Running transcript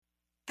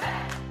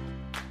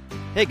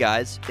Hey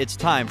guys, it's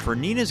time for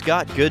Nina's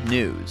Got Good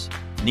News.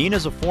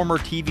 Nina's a former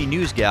TV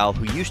news gal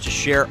who used to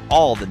share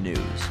all the news.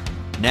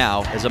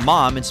 Now, as a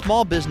mom and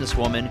small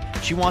businesswoman,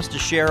 she wants to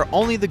share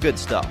only the good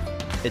stuff.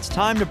 It's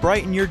time to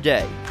brighten your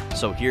day.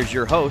 So here's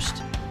your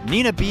host,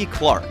 Nina B.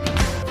 Clark.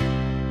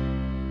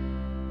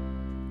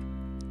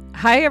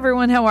 Hi,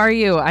 everyone. How are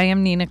you? I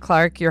am Nina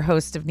Clark, your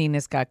host of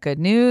Nina's Got Good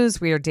News.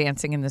 We are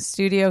dancing in the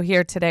studio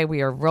here today.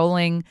 We are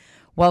rolling.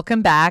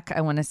 Welcome back. I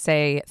want to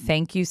say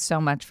thank you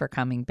so much for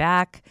coming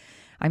back.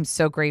 I'm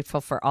so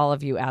grateful for all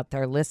of you out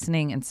there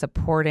listening and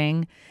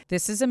supporting.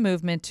 This is a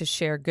movement to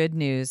share good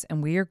news,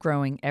 and we are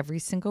growing every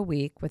single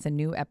week with a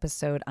new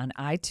episode on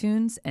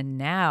iTunes and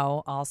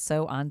now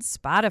also on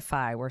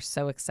Spotify. We're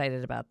so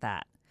excited about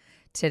that.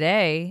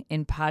 Today,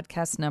 in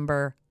podcast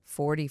number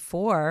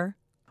 44,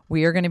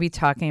 we are going to be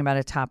talking about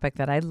a topic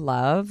that I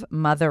love,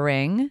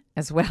 mothering,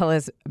 as well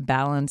as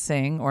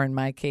balancing, or in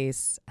my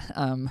case,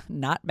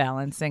 not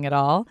balancing at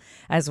all,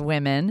 as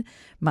women.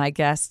 My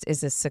guest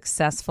is a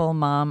successful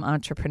mom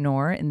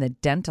entrepreneur in the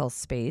dental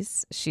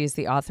space. She is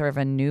the author of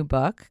a new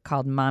book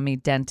called Mommy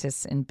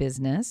Dentists in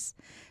Business.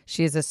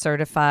 She is a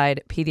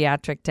certified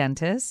pediatric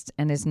dentist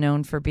and is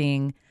known for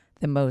being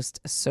the most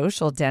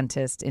social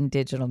dentist in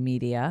digital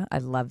media. I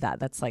love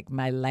that. That's like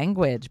my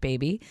language,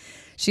 baby.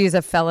 She is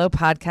a fellow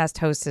podcast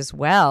host as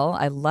well.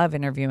 I love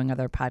interviewing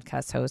other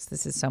podcast hosts.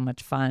 This is so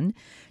much fun.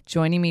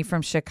 Joining me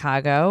from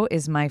Chicago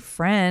is my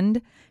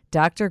friend,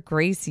 Dr.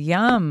 Grace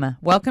Yum.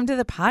 Welcome to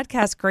the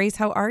podcast, Grace.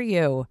 How are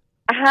you?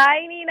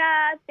 Hi,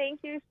 Nina. Thank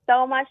you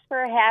so much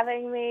for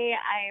having me.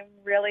 I'm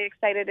really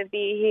excited to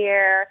be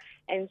here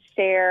and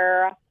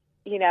share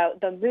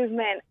the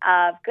movement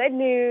of good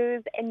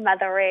news and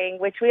mothering,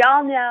 which we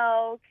all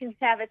know can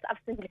have its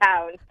ups and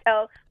downs.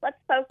 So let's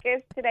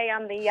focus today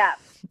on the up.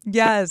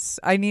 Yes,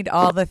 I need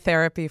all the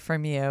therapy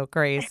from you,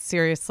 Grace.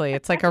 Seriously,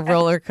 it's like a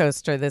roller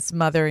coaster, this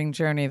mothering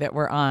journey that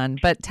we're on.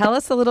 But tell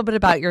us a little bit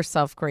about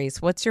yourself,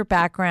 Grace. What's your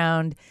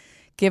background?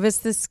 Give us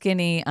the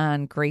skinny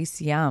on Grace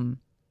Yum.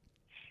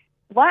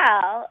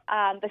 Well,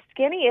 the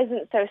skinny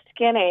isn't so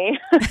skinny.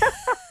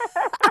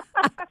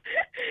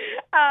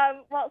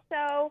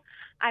 So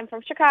I'm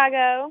from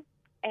Chicago,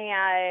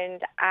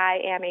 and I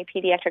am a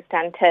pediatric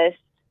dentist.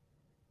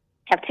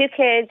 Have two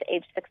kids,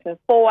 age 6 and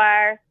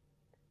 4,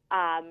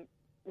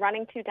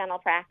 running 2 dental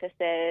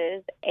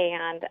practices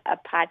and a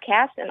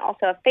podcast, and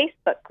also a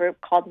Facebook group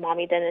called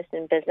Mommy Dentists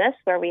in Business,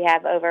 where we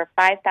have over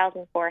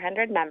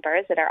 5,400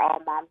 members that are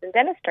all moms in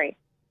dentistry.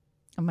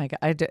 Oh my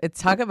God!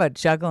 It's talk about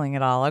juggling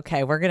it all.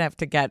 Okay, we're gonna have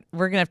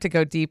to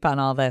go deep on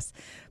all this,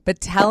 but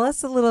tell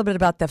us a little bit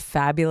about the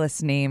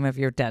fabulous name of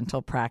your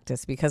dental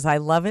practice, because I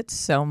love it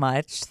so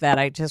much that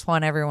I just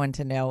want everyone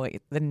to know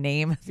the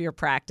name of your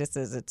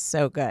practices. It's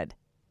so good.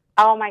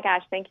 Oh my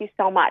gosh! Thank you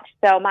so much.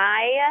 So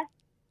my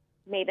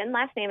maiden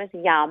last name is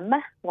Yum,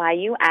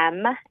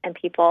 Y-U-M, and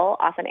people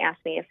often ask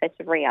me if it's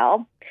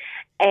real.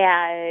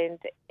 And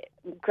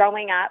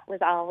growing up was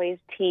always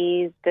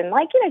teased and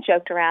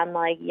joked around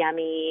like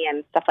yummy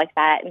and stuff like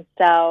that. And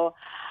so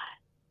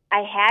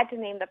I had to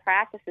name the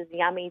practice as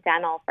Yummy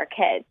Dental for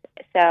kids.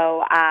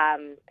 So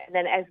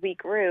then as we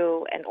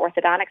grew and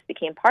orthodontics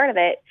became part of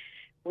it,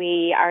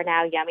 we are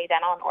now Yummy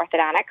Dental and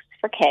Orthodontics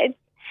for kids.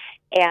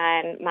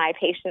 And my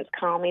patients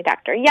call me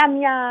Dr.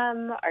 Yum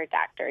Yum or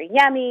Dr.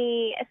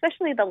 Yummy,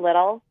 especially the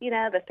little,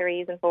 the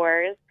 3s and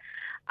 4s.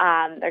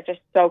 They're just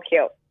so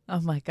cute. Oh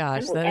my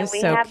gosh, that is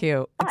so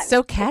cute. Fun. It's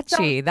so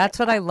catchy. That's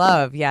what I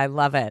love. Yeah, I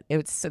love it.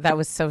 That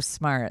was so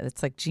smart.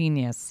 It's like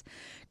genius.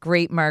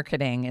 Great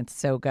marketing. It's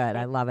so good.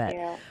 I love it.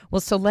 Yeah. Well,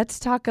 so let's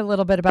talk a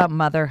little bit about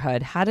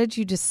motherhood. How did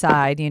you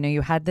decide,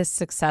 you had this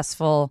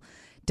successful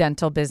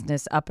dental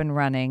business up and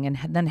running, and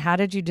then how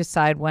did you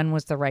decide when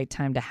was the right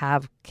time to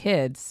have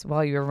kids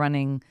while you were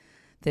running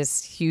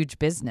this huge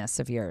business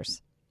of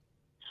yours?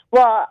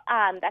 Well,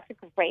 that's a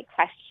great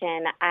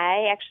question.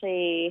 I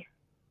actually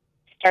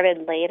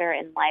started later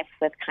in life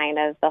with kind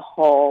of the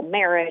whole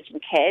marriage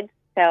and kids.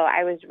 So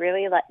I was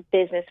really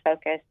business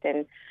focused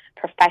and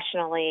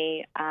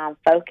professionally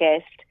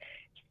focused.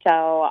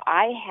 So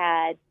I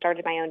had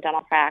started my own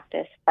dental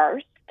practice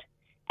first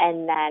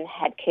and then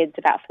had kids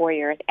about 4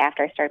 years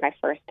after I started my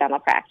first dental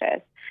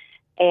practice.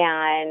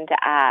 And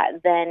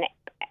then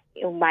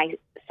my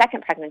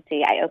second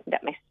pregnancy, I opened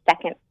up my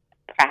second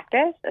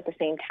practice at the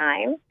same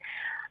time.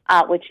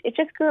 Which it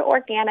just grew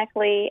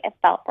organically. It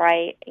felt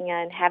right.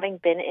 And having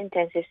been in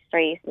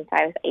dentistry since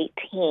I was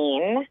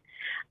 18,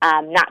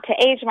 not to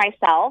age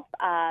myself,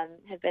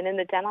 have been in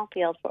the dental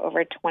field for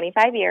over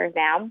 25 years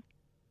now.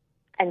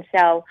 And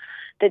so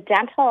the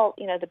dental,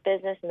 the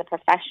business and the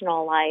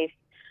professional life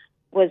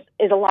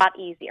is a lot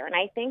easier. And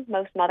I think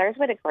most mothers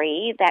would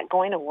agree that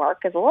going to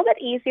work is a little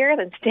bit easier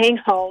than staying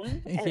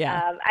home.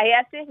 Yeah. And I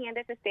have to hand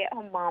it to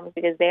stay-at-home moms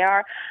because they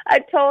are a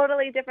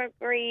totally different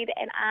breed.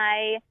 And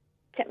I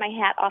tip my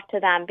hat off to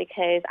them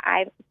because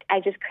I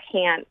just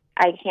can't.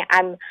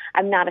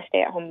 I'm not a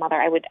stay-at-home mother.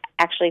 I would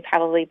actually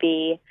probably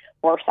be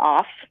worse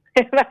off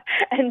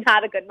and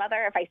not a good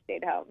mother if I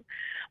stayed home.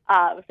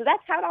 So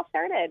that's how it all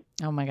started.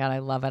 Oh my God, I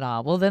love it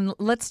all. Well, then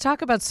let's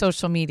talk about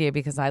social media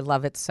because I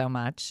love it so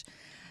much,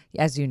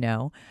 as you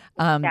know.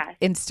 Yes.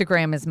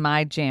 Instagram is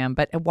my jam,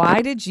 but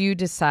why did you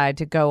decide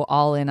to go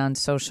all in on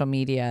social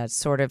media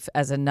sort of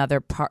as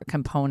another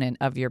component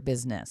of your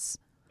business?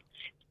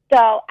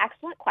 So,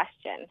 excellent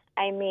question.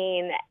 I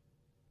mean,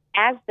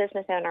 as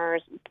business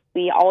owners,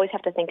 we always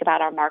have to think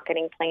about our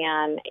marketing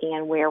plan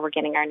and where we're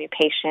getting our new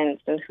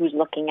patients and who's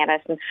looking at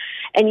us.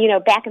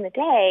 And back in the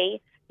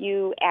day,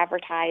 you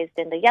advertised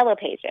in the Yellow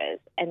Pages,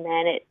 and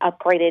then it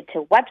upgraded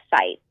to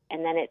website,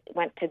 and then it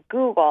went to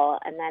Google,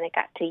 and then it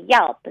got to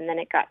Yelp, and then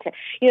it got to,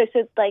 so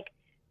it's like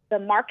the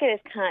market is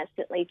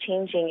constantly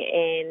changing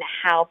in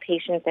how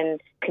patients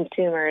and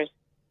consumers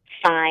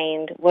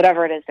find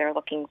whatever it is they're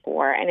looking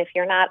for. And if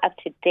you're not up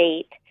to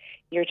date,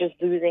 you're just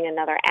losing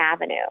another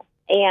avenue.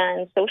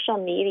 And social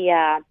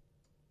media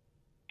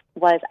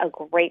was a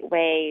great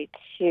way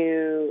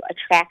to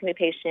attract new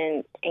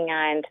patients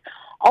and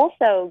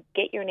also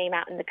get your name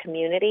out in the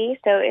community.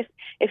 So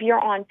if you're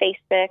on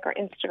Facebook or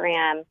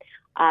Instagram,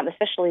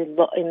 especially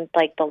in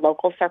like the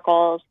local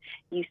circles,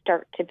 you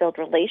start to build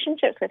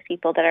relationships with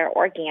people that are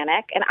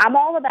organic. And I'm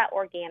all about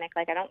organic.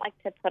 Like, I don't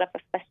like to put up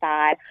a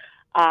facade.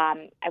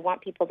 I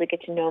want people to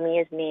get to know me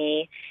as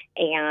me.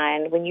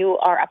 And when you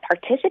are a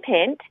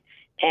participant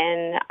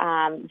in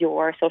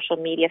your social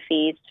media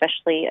feeds,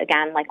 especially,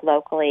 again, like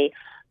locally,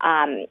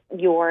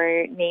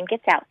 your name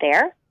gets out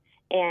there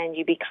and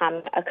you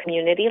become a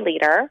community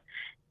leader,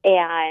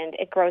 and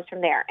it grows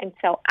from there. And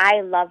so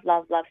I love,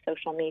 love, love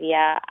social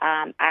media.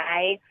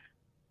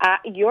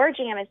 Your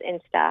jam is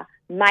Insta.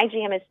 My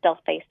jam is still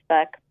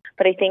Facebook.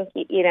 But I think,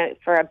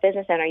 for a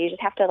business owner, you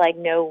just have to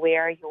know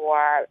where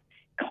your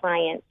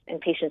clients and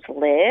patients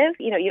live.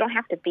 You don't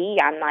have to be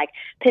on like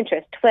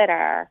Pinterest,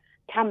 Twitter,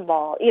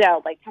 Tumblr,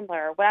 Tumblr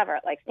or whatever,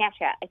 like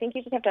Snapchat. I think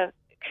you just have to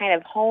kind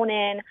of hone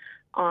in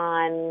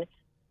on,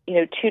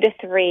 2 to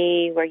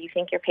 3 where you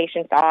think your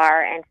patients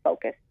are and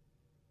focus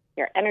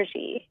your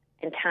energy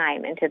and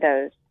time into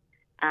those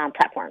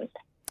platforms.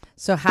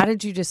 So how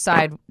did you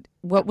decide,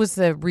 what was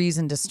the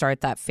reason to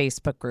start that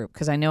Facebook group?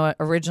 Because I know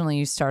originally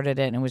you started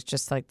it and it was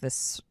just like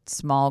this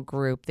small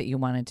group that you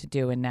wanted to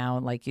do. And now,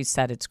 like you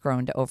said, it's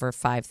grown to over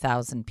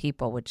 5,000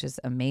 people, which is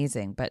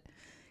amazing. But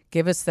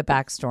give us the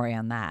backstory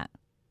on that.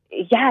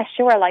 Yeah,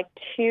 sure. Like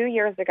 2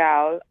 years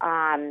ago,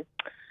 I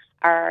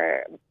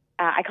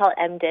call it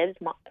MDIVS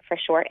for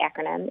short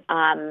acronym.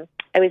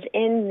 I was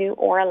in New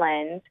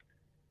Orleans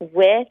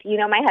with,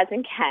 my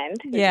husband, Ken.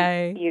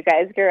 Yay. You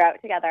guys grew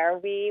up together.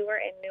 We were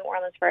in New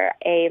Orleans for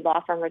a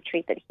law firm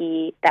retreat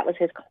that was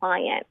his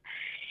client.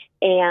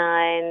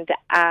 And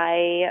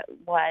I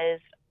was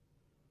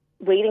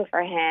waiting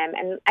for him.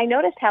 And I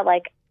noticed how,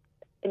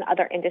 in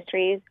other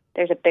industries,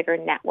 there's a bigger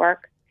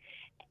network.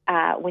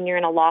 When you're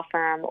in a law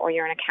firm or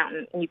you're an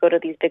accountant and you go to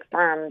these big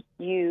firms,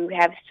 you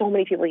have so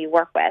many people you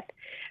work with.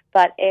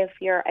 But if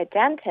you're a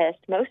dentist,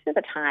 most of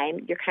the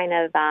time you're kind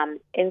of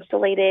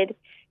insulated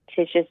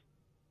to just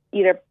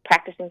either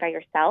practicing by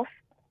yourself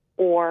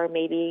or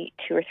maybe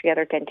 2 or 3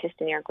 other dentists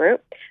in your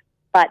group.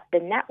 But the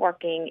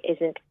networking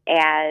isn't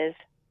as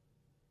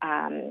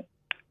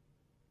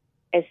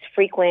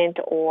frequent,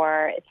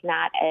 or it's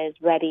not as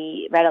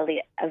readily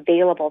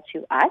available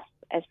to us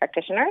as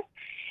practitioners.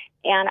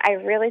 And I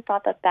really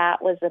thought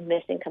that was a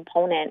missing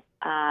component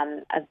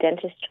of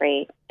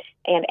dentistry.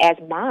 And as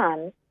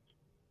moms,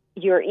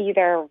 you're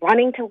either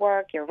running to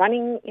work, you're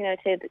running,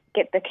 to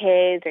get the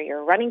kids, or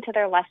you're running to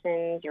their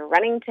lessons, you're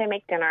running to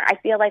make dinner. I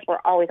feel like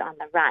we're always on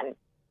the run.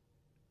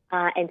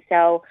 And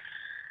so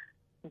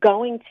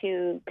going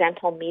to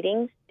dental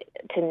meetings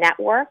to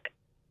network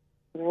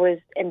was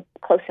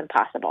close to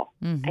impossible.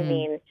 Mm-hmm. I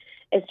mean,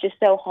 it's just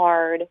so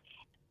hard.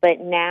 But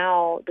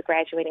now the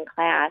graduating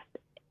class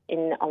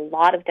in a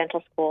lot of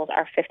dental schools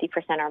are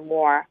 50% or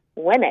more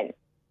women.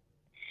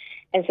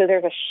 And so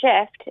there's a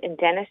shift in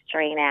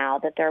dentistry now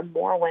that there are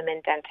more women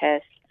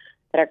dentists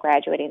that are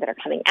graduating, that are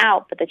coming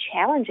out. But the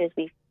challenges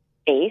we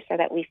face are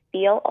that we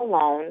feel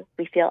alone,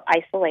 we feel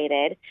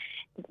isolated,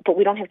 but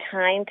we don't have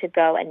time to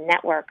go and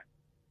network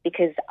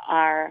because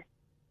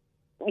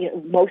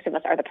most of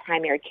us are the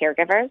primary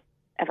caregivers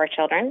of our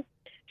children.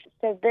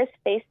 So this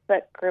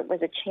Facebook group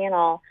was a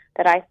channel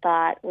that I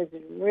thought was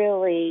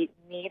really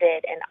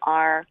needed in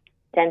our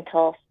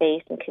dental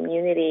space and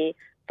community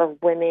for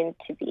women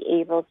to be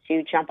able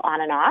to jump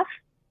on and off,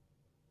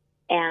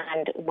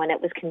 and when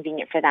it was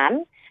convenient for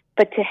them,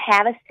 but to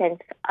have a sense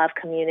of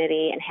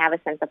community and have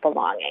a sense of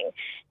belonging.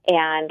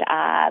 And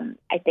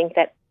I think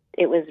that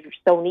it was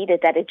so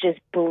needed that it just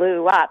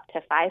blew up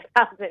to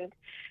 5,000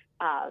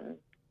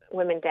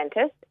 women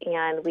dentists.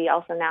 And we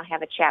also now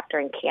have a chapter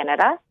in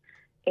Canada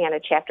and a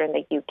chapter in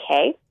the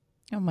UK.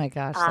 Oh my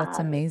gosh, that's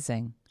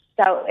amazing.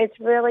 So it's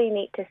really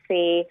neat to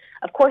see.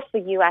 Of course, the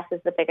U.S.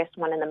 is the biggest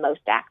one and the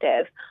most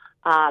active,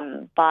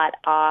 but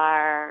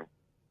our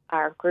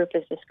group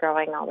is just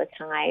growing all the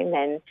time,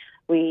 and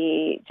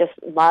we just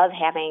love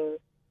having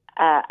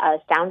a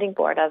sounding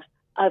board of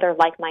other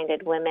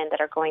like-minded women that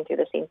are going through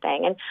the same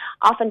thing. And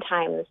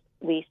oftentimes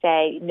we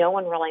say no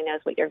one really knows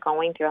what you're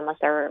going through unless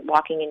they're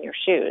walking in your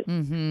shoes.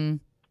 Mm-hmm.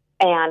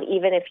 And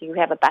even if you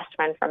have a best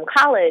friend from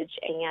college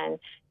and,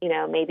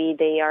 maybe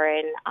they are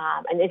in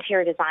an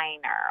interior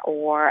designer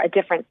or a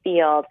different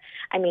field,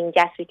 I mean,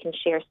 yes, we can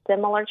share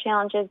similar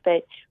challenges,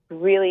 but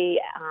really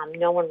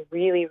no one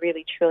really,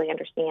 really, truly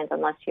understands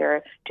unless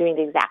you're doing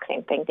the exact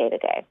same thing day to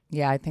day.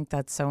 Yeah, I think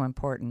that's so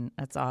important.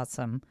 That's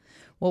awesome.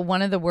 Well,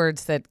 one of the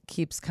words that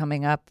keeps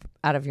coming up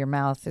out of your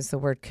mouth is the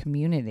word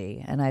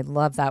community. And I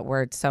love that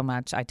word so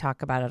much. I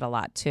talk about it a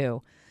lot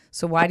too.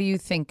 So why do you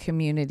think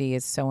community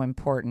is so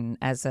important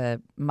as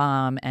a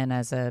mom and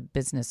as a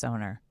business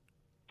owner?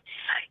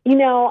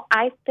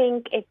 I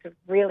think it's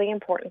really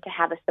important to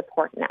have a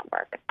support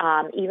network.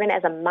 Even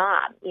as a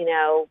mom,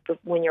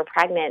 when you're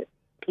pregnant,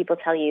 people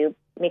tell you,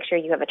 make sure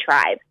you have a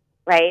tribe,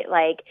 right?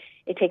 Like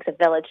it takes a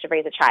village to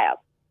raise a child.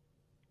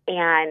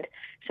 And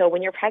so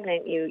when you're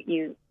pregnant,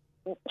 you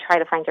try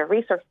to find your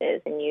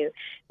resources and you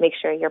make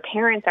sure your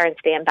parents are on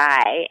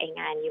standby,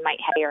 and you might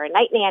hire a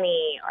night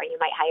nanny or you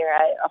might hire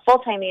a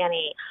full-time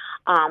nanny.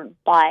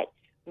 But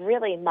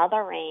really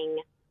mothering,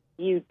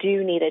 you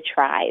do need a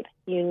tribe.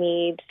 You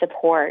need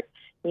support.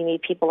 You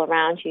need people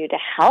around you to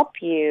help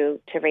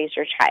you to raise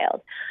your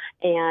child.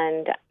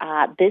 And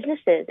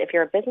businesses, if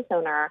you're a business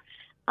owner,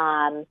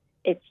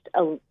 it's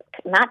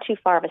not too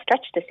far of a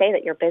stretch to say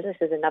that your business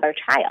is another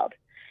child.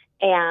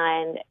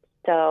 And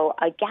so,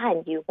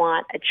 again, you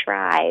want a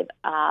tribe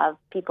of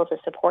people to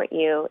support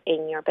you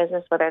in your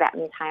business, whether that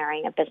means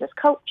hiring a business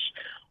coach.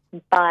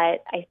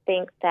 But I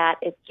think that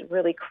it's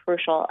really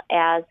crucial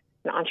as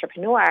an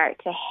entrepreneur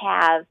to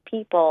have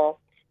people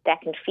that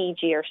can feed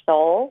your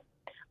soul,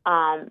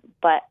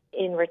 but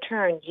in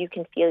return, you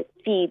can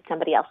feed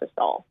somebody else's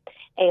soul.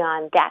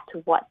 And that's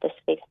what this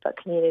Facebook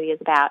community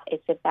is about.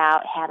 It's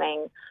about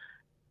having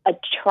a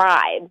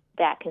tribe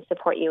that can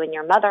support you in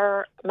your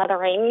motherhood.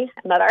 Mothering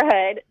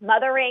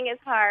is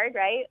hard,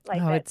 right?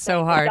 It's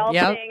so hard.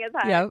 Adulting is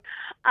hard. Yep.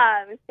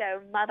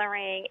 So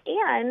mothering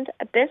and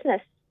a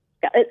business,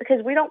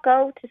 because we don't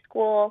go to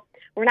school.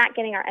 We're not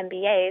getting our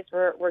MBAs.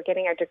 We're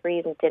getting our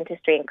degrees in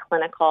dentistry and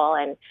clinical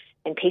and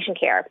patient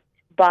care.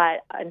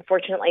 But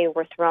unfortunately,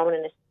 we're thrown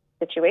in a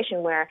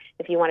situation where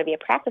if you want to be a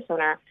practice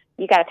owner,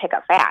 you got to pick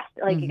up fast.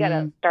 You got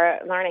to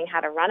start learning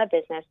how to run a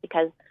business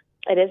because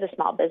it is a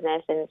small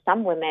business, and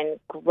some women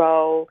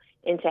grow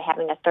into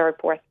having a third,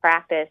 fourth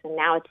practice, and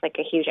now it's like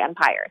a huge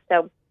empire.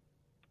 So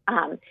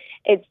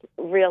it's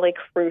really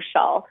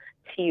crucial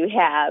to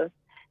have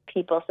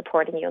people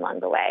supporting you along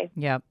the way.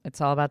 Yep.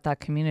 It's all about that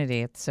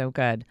community. It's so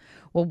good.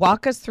 Well,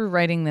 walk us through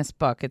writing this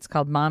book. It's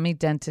called Mommy,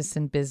 Dentist,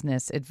 and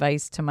Business,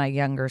 Advice to My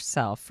Younger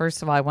Self.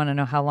 First of all, I want to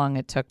know how long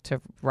it took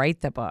to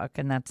write the book,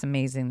 and that's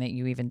amazing that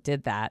you even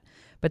did that.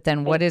 But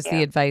then what is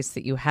the advice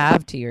that you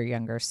have to your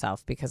younger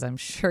self? Because I'm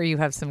sure you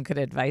have some good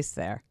advice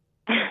there.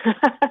 I'm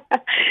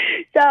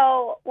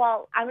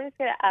just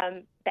going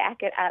to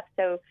back it up.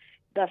 So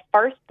the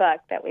first book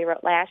that I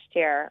wrote last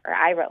year,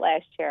 I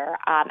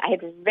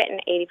had written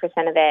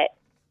 80% of it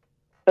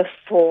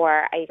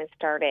before I even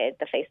started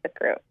the Facebook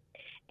group.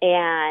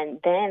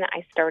 And then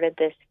I started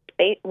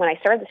when I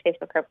started this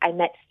Facebook group, I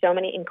met so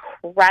many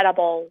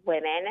incredible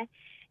women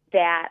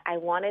that I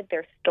wanted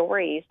their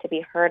stories to be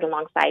heard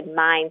alongside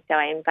mine. So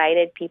I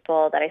invited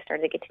people that I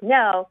started to get to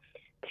know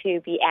to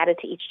be added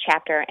to each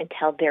chapter and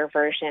tell their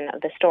version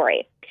of the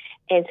story.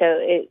 And so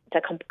it's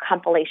a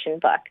compilation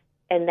book.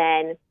 And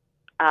then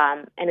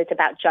and it's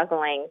about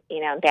juggling,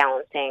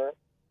 balancing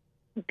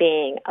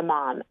being a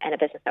mom and a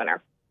business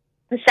owner.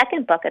 The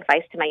second book,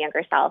 Advice to My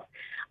Younger Self,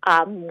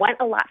 went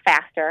a lot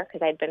faster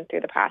because I'd been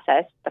through the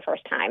process the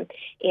first time.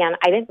 And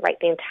I didn't write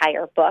the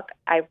entire book.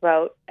 I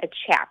wrote a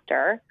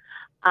chapter.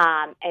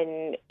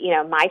 And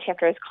my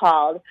chapter is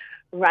called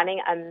Running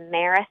a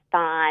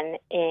Marathon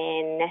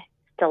in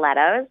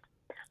Stilettos.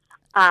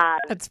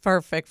 That's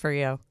perfect for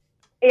you.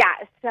 Yeah,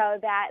 so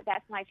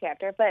that's my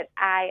chapter. But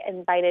I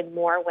invited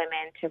more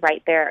women to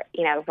write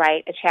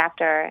a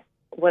chapter,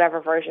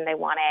 whatever version they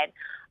wanted.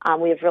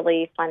 We have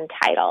really fun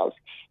titles.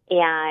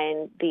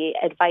 And the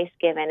advice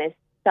given is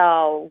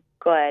so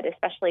good,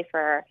 especially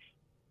for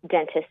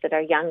dentists that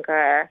are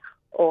younger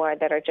or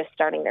that are just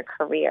starting their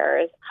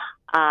careers.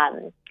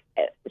 So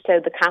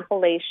the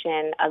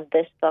compilation of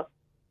this book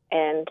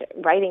and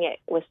writing it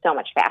was so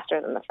much faster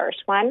than the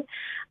first one.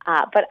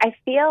 But I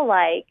feel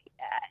like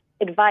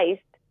advice,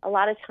 a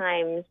lot of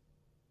times,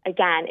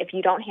 again, if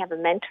you don't have a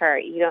mentor,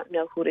 you don't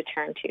know who to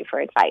turn to for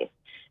advice.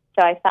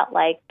 So I felt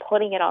like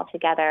putting it all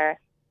together,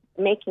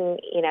 making,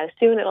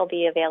 soon it'll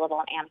be available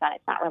on Amazon.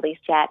 It's not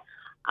released yet.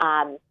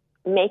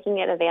 Making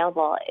it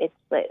available, it's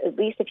at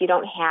least if you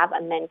don't have a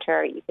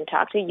mentor you can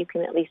talk to, you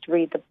can at least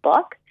read the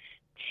book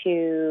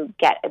to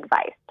get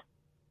advice.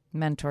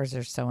 Mentors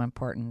are so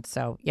important.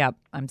 So, yep,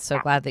 I'm so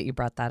glad that you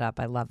brought that up.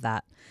 I love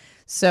that.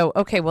 So,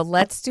 okay, well,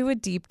 let's do a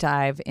deep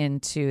dive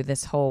into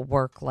this whole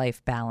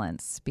work-life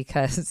balance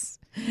because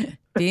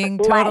being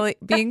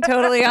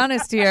totally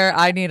honest here,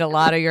 I need a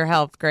lot of your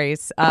help,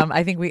 Grace.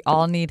 I think we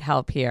all need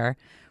help here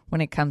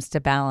when it comes to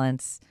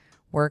balance.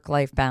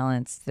 work-life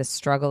balance, the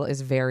struggle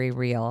is very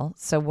real.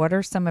 So what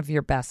are some of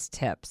your best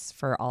tips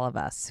for all of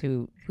us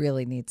who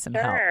really need some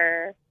help?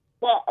 Sure.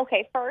 Well,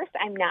 okay, first,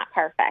 I'm not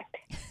perfect.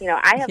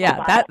 I have a Yeah,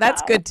 lot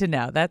that's good to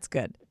know. That's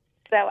good.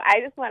 So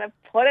I just want to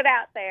put it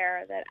out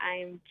there that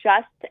I'm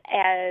just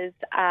as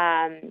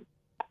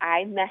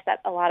I mess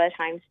up a lot of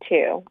times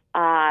too.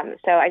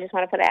 So I just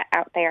want to put that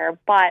out there.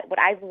 But what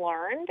I've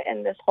learned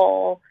in this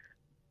whole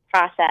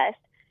process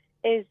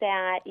is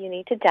that you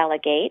need to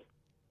delegate.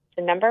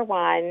 So number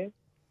one,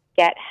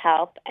 get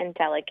help and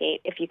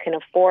delegate if you can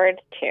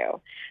afford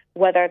to,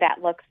 whether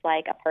that looks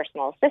like a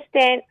personal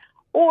assistant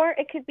or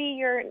it could be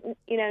your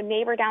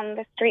neighbor down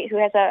the street who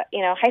has a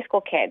high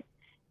school kid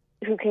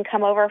who can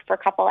come over for a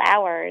couple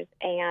hours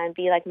and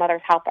be like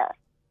mother's helper.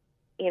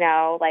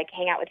 Like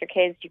hang out with your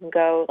kids. You can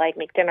go like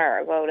make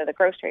dinner or go to the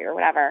grocery or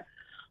whatever.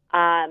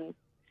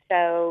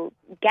 So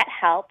get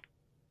help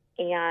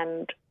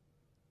and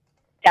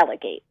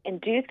delegate and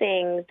do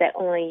things that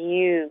only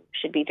you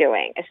should be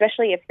doing,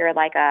 especially if you're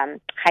like a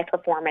high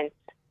performance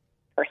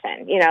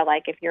person.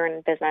 Like if you're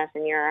in business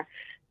and you're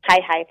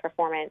high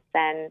performance,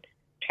 then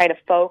try to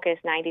focus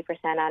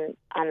 90%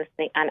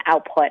 on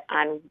output,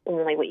 on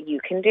only what you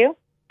can do,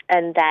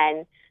 and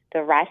then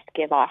the rest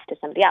give off to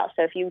somebody else.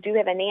 So if you do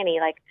have a nanny,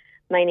 like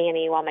my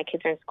nanny while my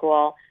kids are in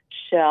school,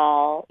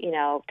 she'll,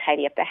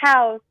 tidy up the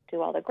house,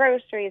 do all the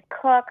groceries,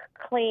 cook,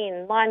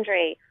 clean,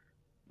 laundry,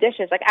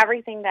 dishes, like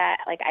everything that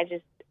like I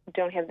just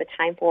don't have the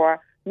time for,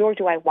 nor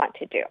do I want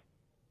to do.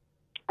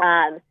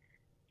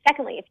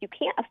 Secondly, if you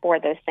can't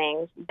afford those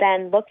things,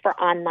 then look for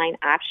online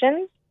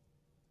options.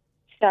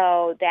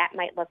 So that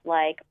might look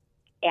like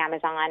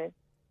Amazon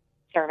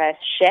service,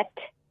 Shipt.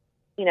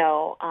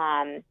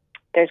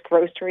 There's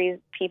groceries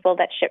people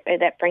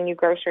that bring you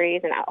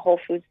groceries, and Whole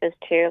Foods does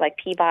too, like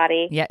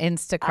Peabody. Yeah,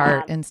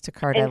 Instacart.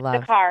 Instacart, I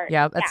love.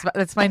 Yeah,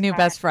 that's my new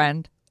best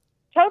friend.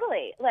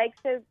 Totally. Like,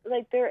 so,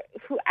 like,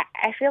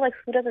 I feel like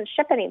who doesn't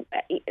ship any?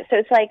 So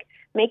it's like,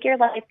 make your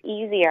life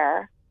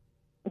easier.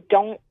 You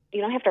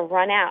don't have to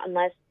run out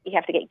unless you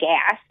have to get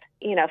gas,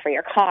 for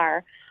your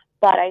car.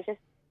 But I just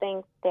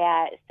think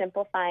that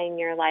simplifying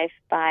your life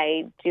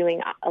by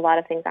doing a lot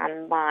of things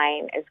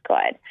online is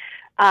good.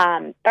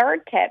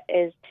 Third tip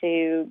is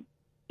to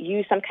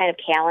use some kind of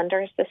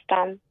calendar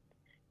system,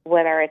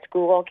 whether it's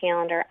Google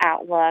Calendar,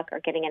 Outlook, or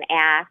getting an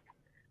app.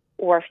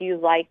 Or if you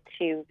like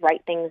to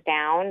write things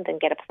down, then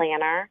get a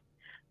planner.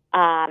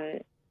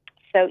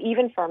 So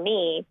even for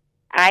me,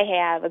 I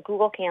have a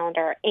Google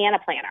Calendar and a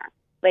planner,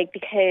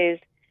 because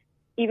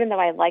even though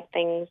I like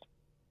things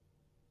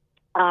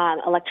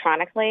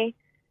electronically,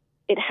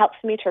 it helps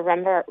me to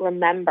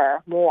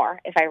remember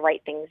more if I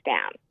write things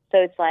down. So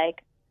it's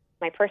like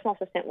my personal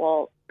assistant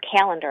will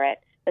calendar it,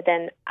 but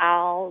then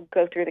I'll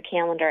go through the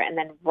calendar and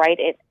then write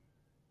it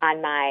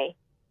on my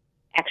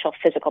actual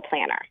physical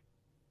planner,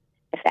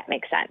 if that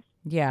makes sense.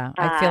 Yeah,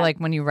 I feel like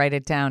when you write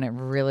it down, it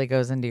really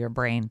goes into your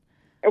brain.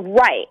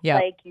 Right.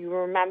 Yep. Like you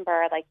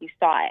remember, like you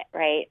saw it,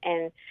 right?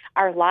 And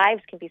our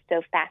lives can be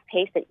so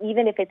fast-paced that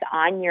even if it's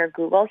on your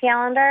Google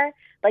Calendar,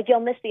 like you'll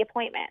miss the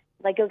appointment.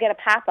 Like you'll get a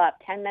pop-up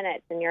 10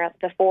 minutes and you're up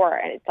before,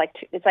 and it's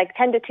like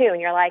 10 to 2, and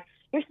you're like,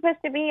 you're supposed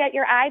to be at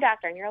your eye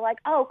doctor, and you're like,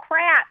 oh,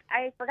 crap,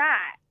 I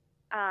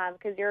forgot,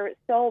 because you're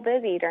so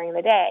busy during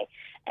the day.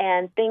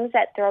 And things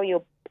that throw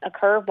you a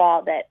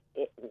curveball that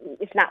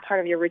it's not part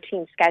of your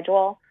routine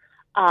schedule,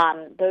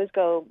 those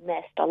go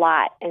missed a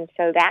lot. And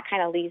so that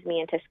kind of leads me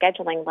into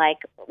scheduling, like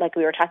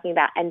we were talking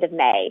about, end of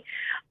May.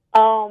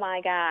 Oh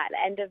my God,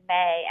 end of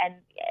May and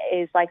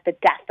is like the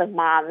death of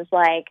moms.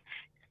 Like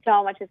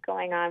so much is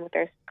going on with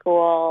their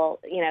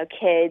school,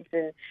 kids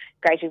and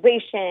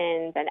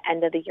graduations and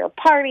end of the year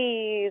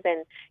parties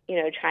and,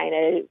 trying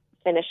to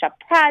finish up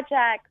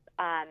projects.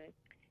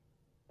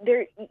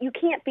 You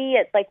can't be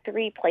at like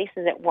 3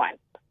 places at once.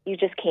 You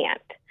just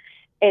can't.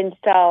 And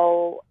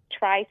so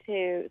try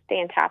to stay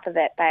on top of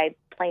it by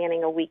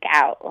planning a week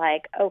out.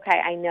 Like, okay,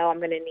 I know I'm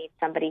going to need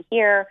somebody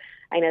here.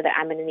 I know that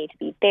I'm going to need to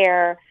be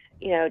there.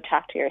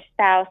 Talk to your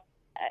spouse.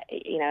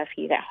 If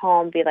he's at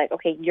home, be like,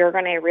 okay, you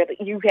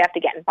have to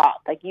get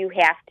involved. Like you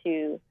have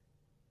to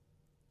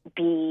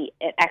be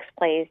at X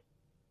place.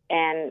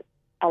 And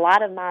a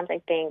lot of moms,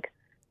 I think,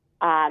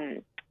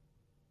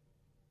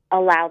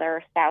 allow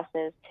their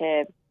spouses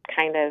to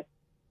kind of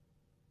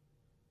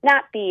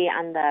not be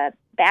on the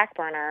back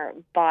burner,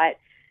 but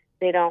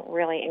they don't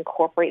really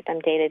incorporate them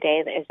day to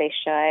day as they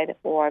should,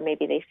 or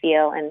maybe they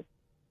feel, and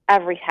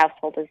every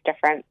household is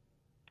different.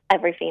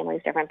 Every family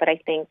is different, but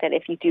I think that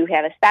if you do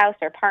have a spouse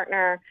or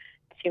partner,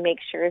 to make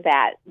sure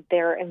that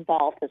they're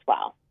involved as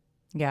well.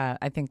 Yeah,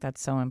 I think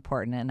that's so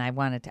important. And I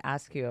wanted to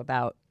ask you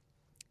about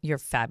your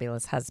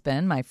fabulous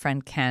husband, my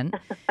friend Ken.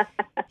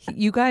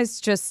 You guys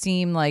just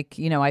seem like,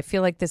 I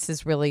feel like this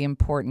is really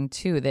important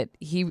too, that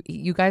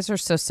you guys are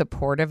so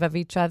supportive of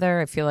each other.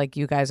 I feel like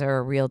you guys are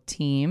a real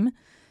team.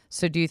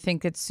 So do you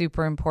think it's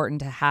super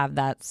important to have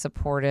that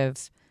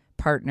supportive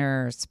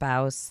partner or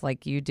spouse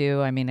like you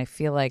do? I mean, I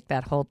feel like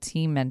that whole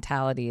team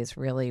mentality is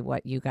really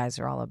what you guys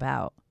are all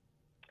about.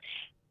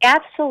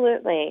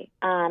 Absolutely.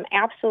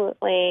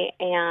 Absolutely.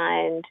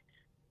 And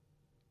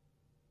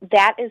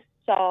that is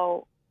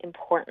so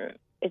important.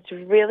 It's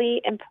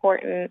really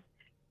important.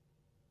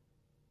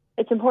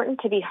 It's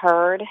important to be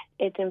heard.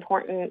 It's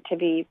important to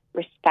be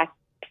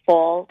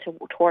respectful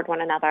toward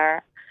one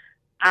another.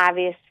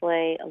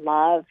 Obviously,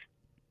 love,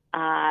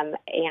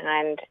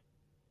 and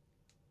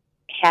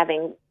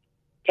having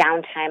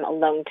downtime,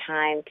 alone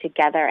time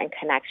together and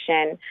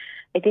connection.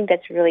 I think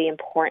that's really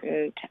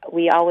important.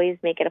 We always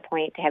make it a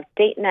point to have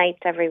date nights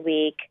every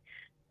week,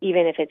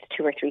 even if it's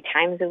 2 or 3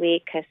 times a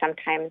week, because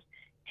sometimes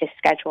his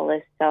schedule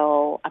is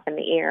so up in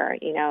the air.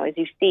 You know, as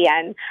you see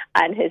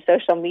on his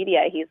social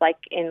media, he's like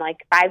in like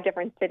 5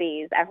 different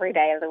cities every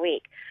day of the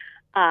week.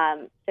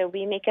 So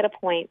we make it a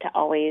point to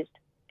always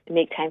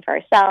make time for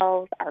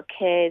ourselves, our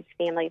kids,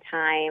 family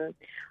time.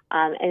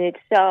 And it's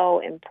so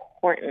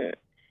important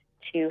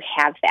to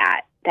have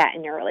that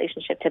in your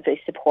relationship, to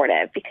be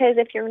supportive. Because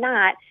if you're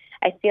not,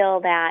 I feel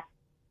that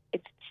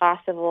it's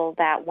possible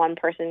that one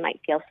person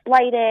might feel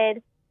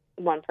slighted,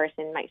 one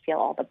person might feel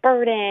all the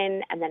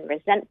burden, and then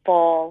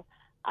resentful.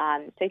 So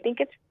I think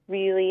it's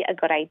really a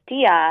good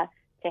idea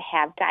to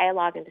have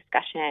dialogue and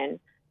discussion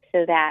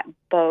so that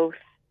both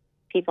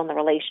people in the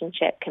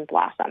relationship can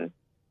blossom.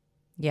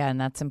 Yeah, and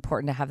that's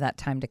important to have that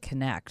time to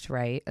connect,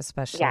 right?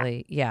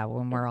 Especially,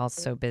 when we're all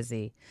so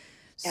busy.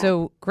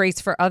 So,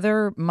 Grace, for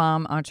other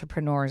mom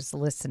entrepreneurs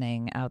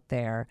listening out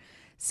there,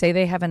 say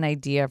they have an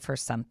idea for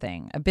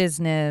something, a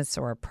business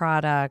or a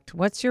product.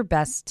 What's your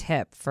best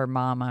tip for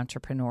mom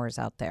entrepreneurs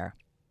out there?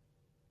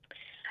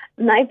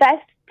 My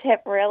best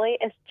tip really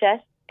is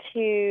just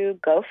to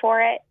go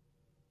for it.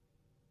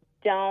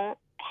 Don't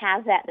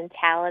have that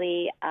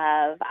mentality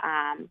of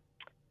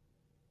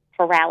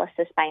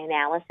paralysis by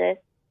analysis.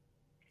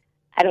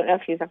 I don't know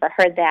if you've ever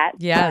heard that.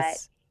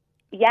 Yes.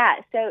 But yeah,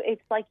 so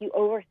it's like you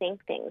overthink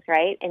things,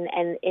 right?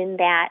 And in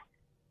that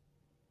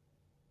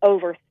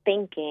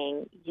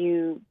overthinking,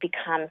 you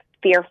become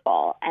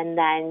fearful, and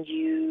then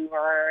you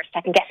are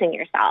second-guessing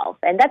yourself.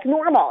 And that's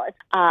normal.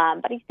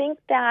 But I think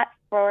that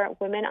for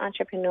women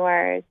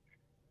entrepreneurs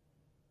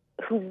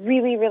who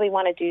really, really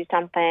want to do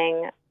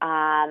something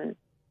and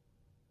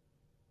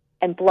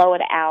blow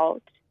it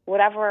out,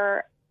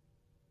 whatever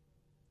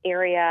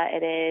area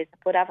it is,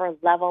 whatever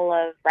level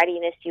of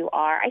readiness you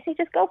are, I say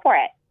just go for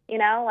it. You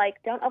know, like,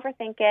 don't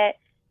overthink it.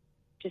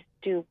 Just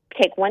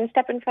take one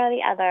step in front of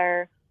the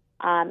other.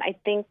 I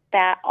think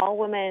that all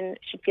women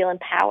should feel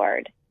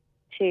empowered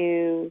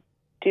to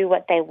do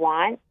what they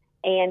want,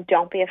 and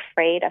don't be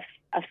afraid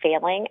of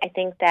failing. I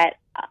think that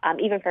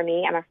even for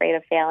me, I'm afraid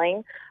of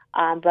failing.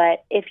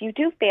 But if you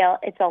do fail,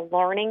 it's a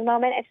learning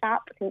moment. It's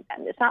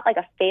not like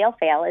a fail.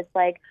 It's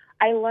like,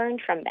 I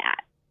learned from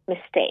that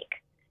mistake.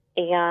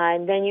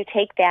 And then you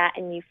take that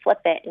and you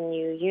flip it and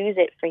you use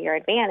it for your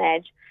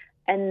advantage,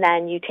 and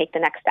then you take the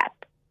next step.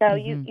 So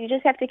you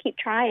just have to keep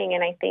trying.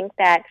 And I think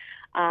that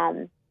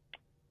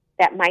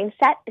that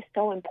mindset is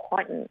so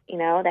important, you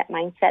know, that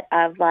mindset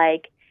of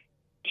like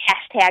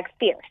hashtag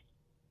fierce,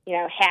 you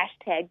know,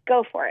 hashtag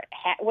go for it,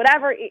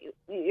 whatever, you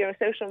know,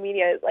 social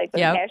media is like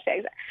with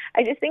hashtags.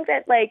 I just think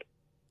that, like,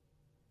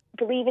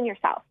 believe in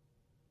yourself.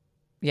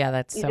 Yeah,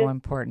 that's so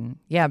important.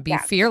 Yeah, be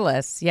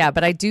fearless. Yeah,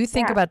 but I do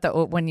think about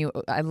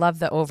I love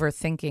the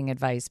overthinking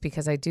advice,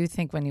 because I do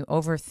think when you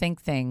overthink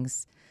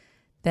things,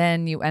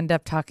 then you end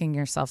up talking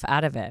yourself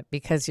out of it,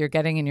 because you're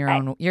getting in your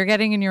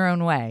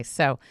own way.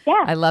 So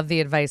I love the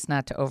advice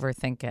not to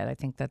overthink it. I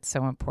think that's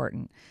so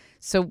important.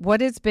 So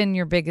what has been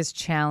your biggest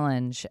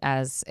challenge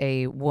as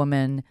a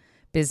woman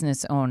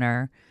business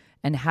owner,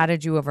 and how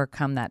did you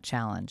overcome that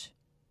challenge?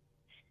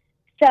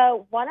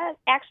 So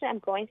I'm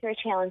going through a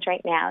challenge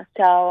right now.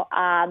 So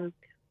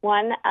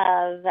one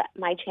of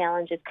my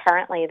challenges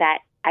currently that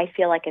I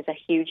feel like is a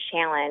huge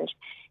challenge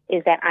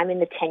is that I'm in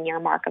the 10-year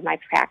mark of my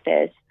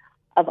practice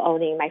of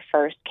owning my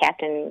first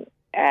captain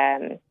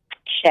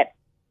ship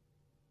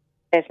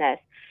business.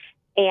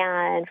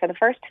 And for the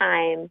first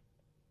time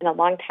in a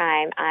long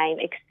time, I'm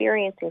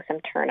experiencing some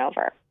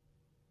turnover.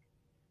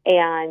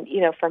 And,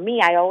 you know, for me,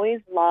 I always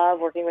love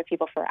working with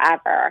people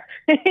forever.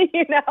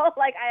 You know,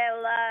 like, I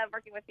love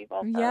working with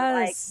people for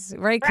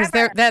right, because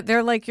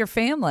they're like your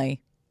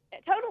family.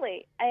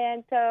 Totally.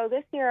 And so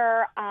this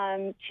year,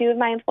 2 of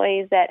my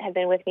employees that have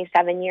been with me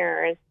 7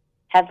 years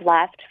have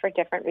left for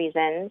different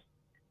reasons.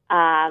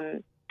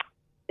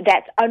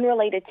 That's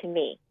unrelated to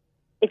me.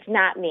 It's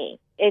not me.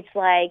 It's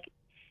like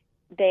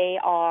they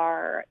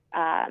are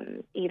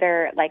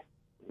either like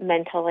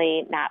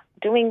mentally not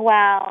doing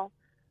well,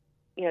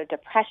 you know,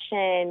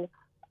 depression,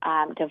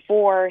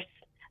 divorce,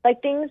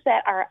 like things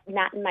that are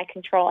not in my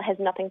control. It has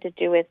nothing to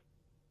do with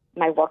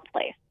my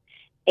workplace.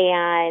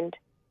 And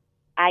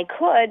I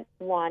could,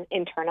 one,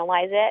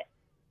 internalize it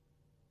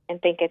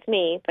and think it's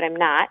me, but I'm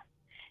not.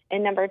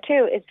 And number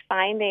 2 is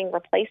finding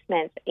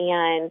replacements.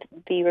 And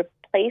the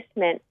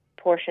replacement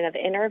portion of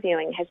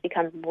interviewing has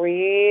become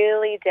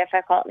really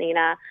difficult,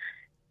 Nina.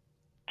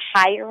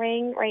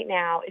 Hiring right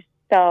now is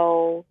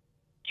so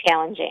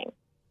challenging.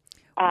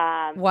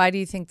 Why do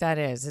you think that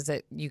is? Is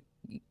it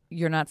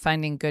you're not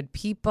finding good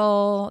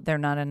people? There are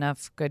not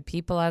enough good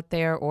people out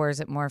there? Or is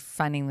it more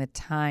finding the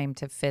time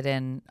to fit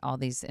in all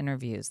these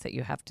interviews that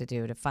you have to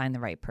do to find the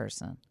right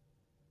person?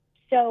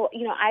 So,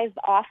 I've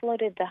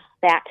offloaded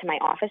that to my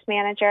office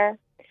manager,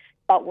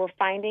 but we're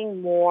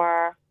finding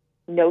more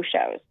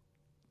no-shows,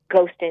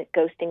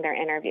 ghosting their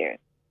interviews.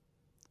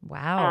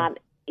 Wow.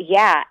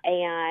 Yeah,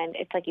 and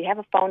it's like you have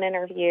a phone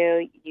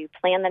interview, you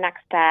plan the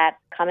next step,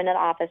 come into the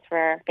office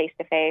for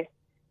face-to-face,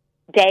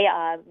 day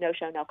of, no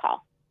show, no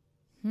call.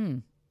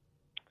 And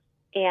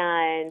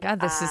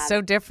God, this is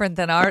so different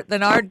than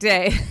our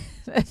day.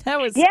 I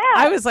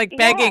was like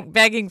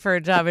begging for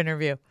a job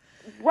interview.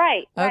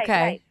 Right.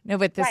 Okay. Right. No,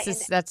 but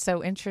that's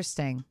so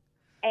interesting.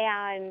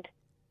 And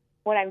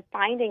what I'm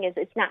finding is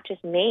it's not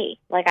just me.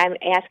 Like, I'm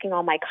asking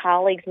all my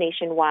colleagues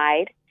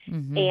nationwide,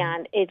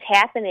 and it's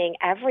happening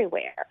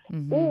everywhere.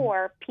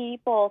 Or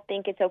people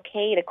think it's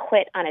okay to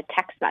quit on a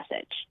text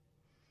message.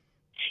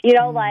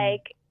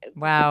 Like.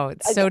 Wow,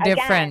 it's so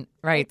different.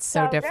 Right, it's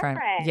so different.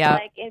 Yeah.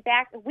 Like, in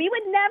fact, we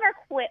would never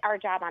quit our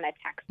job on a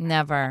text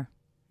message.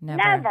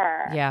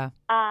 Never. Yeah.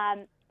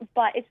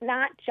 But it's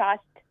not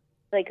just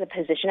like the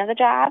position of the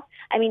job.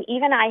 I mean,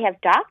 even I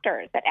have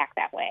doctors that act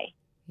that way.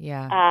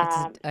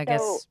 Yeah. I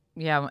guess,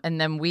 yeah.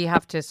 And then we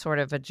have to sort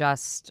of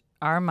adjust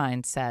our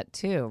mindset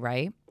too,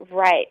 right?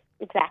 Right.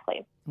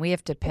 Exactly. We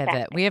have to pivot.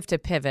 Exactly. We have to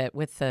pivot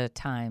with the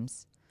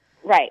times.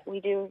 Right. We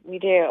do.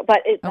 But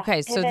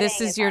okay. So this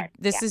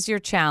is your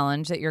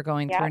challenge that you're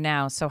going through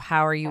now. So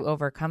how are you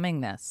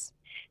overcoming this?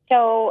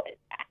 So,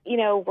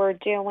 we're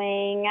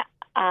doing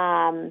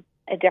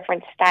a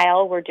different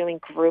style. We're doing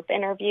group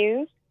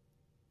interviews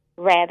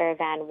rather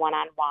than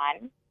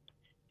one-on-one.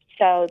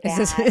 So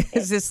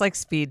is this like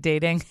speed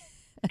dating?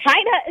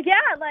 Kind of, yeah.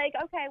 Like,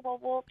 okay, well,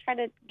 we'll try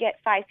to get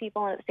 5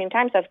 people in at the same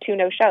time. So if 2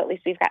 no show, at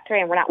least we've got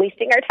 3, and we're not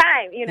wasting our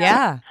time.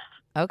 Yeah.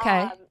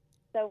 Okay.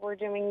 So we're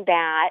doing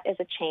that as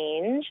a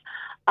change.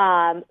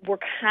 We're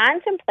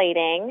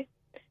contemplating.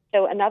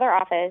 So another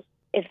office,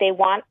 if they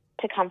want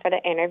to come for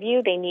the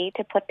interview, they need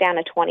to put down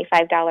a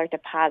 $25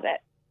 deposit.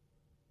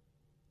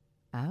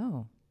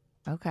 Oh,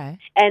 okay.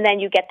 And then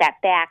you get that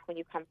back when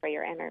you come for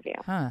your interview.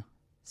 Huh.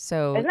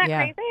 So, isn't that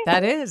crazy?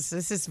 That is.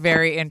 This is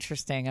very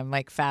interesting. I'm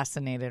like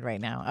fascinated right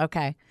now.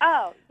 Okay.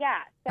 Oh, yeah.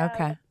 So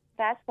okay.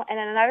 And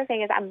then another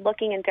thing is I'm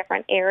looking in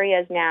different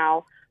areas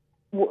now.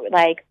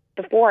 Like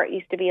before it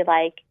used to be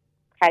like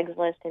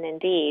Craigslist and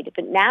Indeed.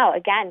 But now,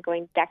 again,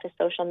 going back to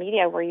social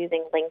media, we're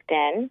using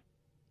LinkedIn.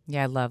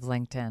 Yeah, I love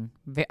LinkedIn.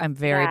 I'm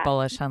very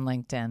bullish on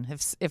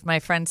LinkedIn. If my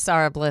friend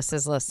Sarah Bliss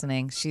is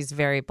listening, she's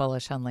very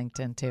bullish on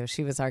LinkedIn too.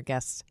 She was our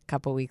guest a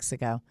couple weeks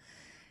ago.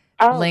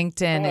 Oh,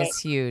 LinkedIn great. is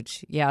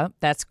huge. Yeah,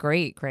 that's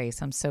great,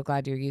 Grace. I'm so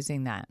glad you're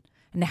using that.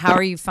 And how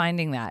are you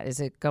finding that? Is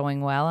it going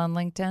well on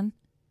LinkedIn?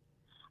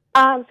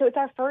 So it's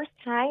our first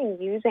time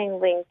using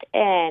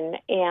LinkedIn,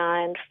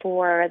 and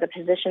for the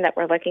position that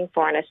we're looking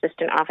for, an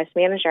assistant office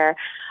manager,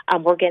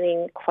 we're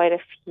getting quite a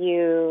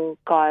few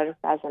good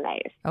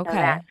resumes. Okay. So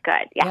that's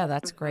good. Yeah,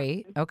 that's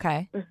great.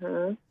 Okay.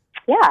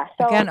 Yeah.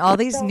 So again, all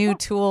these new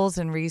tools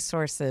and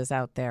resources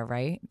out there,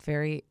 right?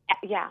 Very.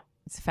 Yeah.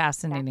 It's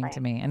fascinating to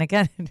me. And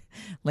again,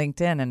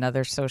 LinkedIn,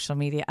 another social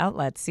media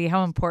outlet. See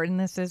how important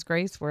this is,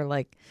 Grace? We're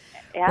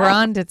we're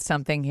on to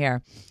something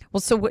here.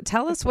 Well, so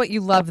tell us what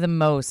you love the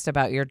most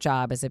about your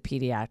job as a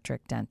pediatric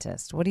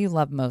dentist. What do you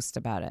love most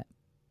about it?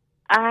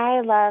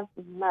 I love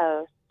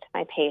most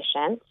my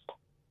patients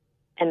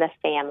and the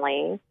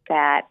families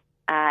that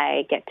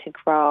I get to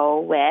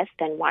grow with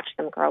and watch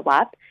them grow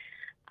up.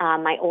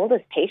 My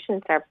oldest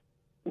patients are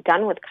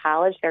done with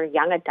college. They're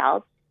young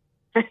adults.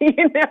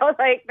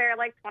 They're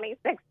like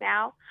 26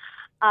 now.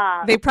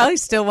 They probably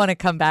still want to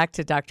come back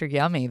to Dr.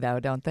 Yummy, though,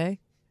 don't they?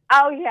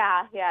 Oh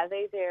yeah,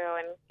 they do.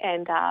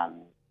 And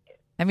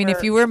I mean,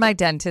 if you were my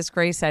dentist,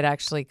 Grace, I'd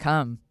actually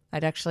come.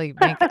 I'd actually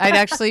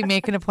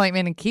make an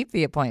appointment and keep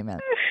the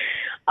appointment.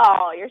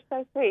 Oh, you're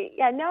so sweet.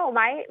 Yeah, no,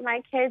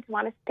 my kids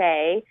want to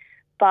stay,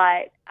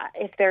 but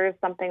if there's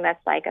something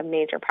that's like a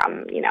major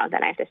problem,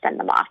 then I have to send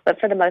them off. But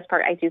for the most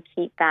part, I do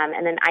keep them.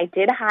 And then I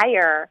did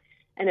hire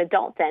an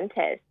adult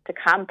dentist to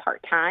come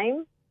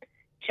part-time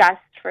just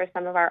for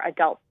some of our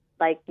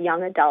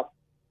young adult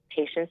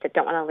patients that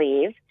don't want to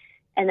leave.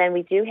 And then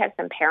we do have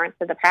some parents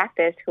of the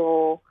practice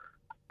who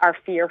are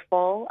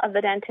fearful of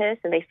the dentist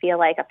and they feel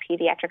like a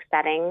pediatric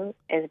setting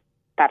is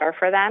better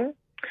for them.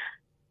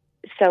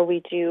 So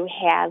we do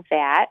have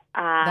that.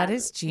 That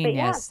is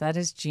genius. That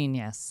is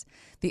genius.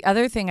 The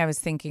other thing I was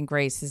thinking,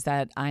 Grace, is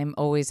that I'm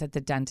always at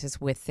the dentist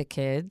with the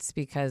kids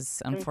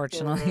because,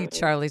 unfortunately,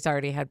 Charlie's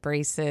already had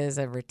braces,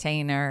 a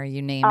retainer,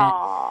 you name it.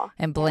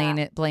 And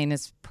Blaine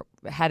is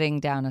heading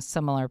down a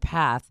similar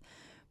path.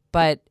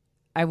 But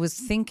I was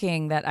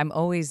thinking that I'm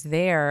always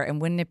there,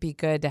 and wouldn't it be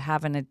good to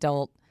have an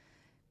adult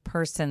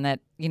person that,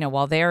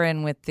 while they're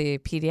in with the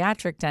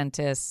pediatric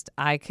dentist,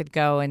 I could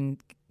go and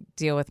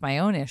deal with my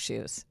own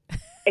issues.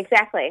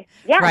 Exactly.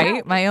 Yeah. Right?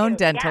 No, my own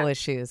dental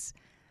issues.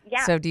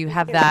 Yeah. So do you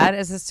have that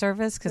as a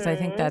service? Because I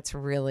think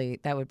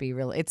that would be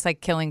really, it's like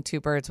killing 2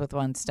 birds with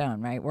 1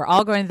 stone, right? We're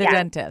all going to the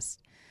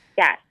dentist.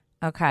 Yes.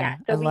 Okay. Yeah,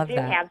 so I we love do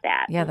that. have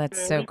that. Yeah, that's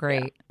Mhm, so we do.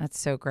 great. That's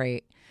so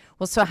great.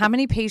 Well, so how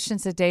many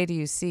patients a day do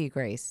you see,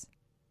 Grace?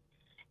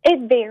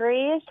 It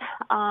varies.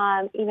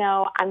 I'm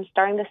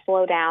starting to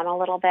slow down a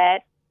little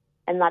bit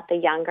and let the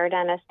younger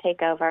dentist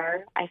take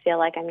over. I feel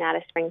like I'm not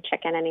a spring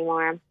chicken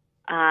anymore.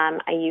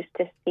 I used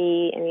to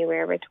see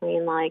anywhere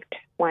between like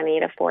 20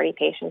 to 40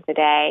 patients a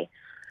day.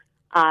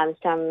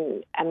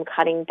 So I'm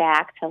cutting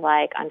back to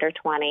like under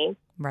 20.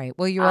 Right.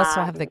 Well, you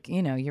also have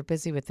Um, you're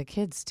busy with the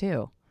kids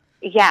too.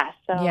 Yeah,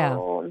 Yeah.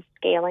 so I'm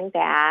scaling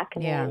back.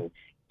 And Yeah. then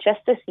just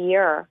this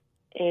year,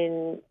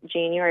 in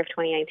January of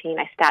 2019,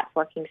 I stopped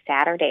working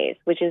Saturdays,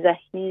 which is a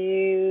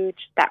huge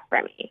step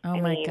for me. Oh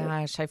I my mean,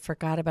 gosh, I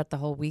forgot about the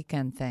whole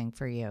weekend thing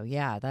for you.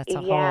 Yeah, that's a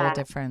whole yeah,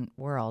 different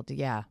world.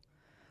 Yeah.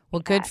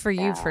 Well, good yeah, for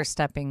you so for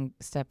stepping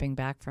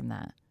back from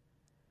that.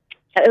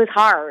 it was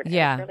hard. It was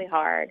Yeah. really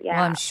hard. Well,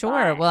 I'm Yeah,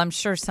 sure. Well, I'm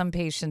sure some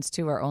patients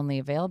too are only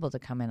available to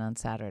come in on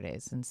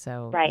Saturdays. And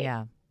so, right,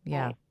 yeah.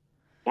 Yeah. right.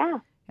 Yeah.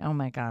 Oh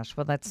my gosh.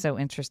 Well, that's so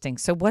interesting.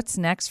 So what's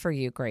next for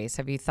you, Grace?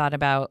 Have you thought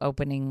about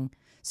opening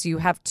so you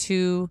have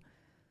two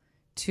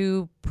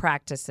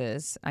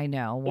practices, I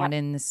know, one Yep.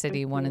 in the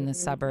city, one in the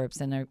suburbs.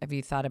 And have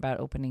you thought about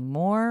opening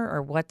more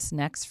or what's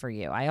next for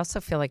you? I also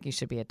feel like you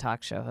should be a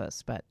talk show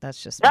host, but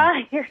that's just me.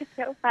 Oh, you're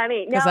so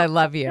funny. Because No, I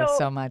love you so,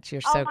 so much.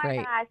 You're oh so my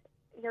great. gosh,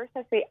 you're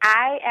so sweet.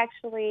 I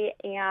actually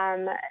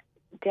am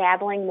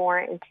dabbling more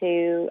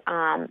into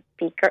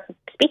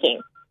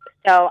speaking.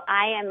 So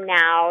I am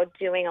now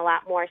doing a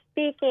lot more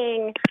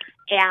speaking,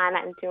 and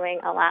I'm doing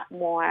a lot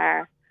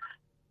more,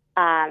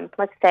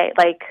 let's say,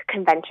 like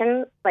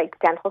convention, like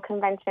dental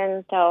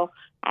convention. So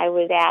I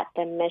was at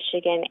the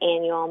Michigan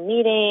annual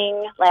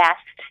meeting last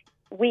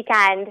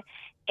weekend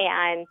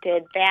and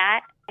did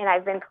that. And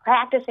I've been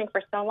practicing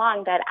for so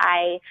long that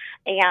I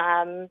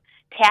am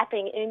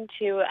tapping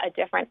into a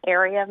different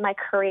area of my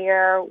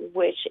career,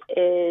 which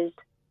is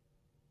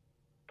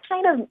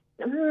kind of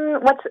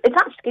it's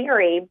not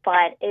scary,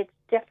 but it's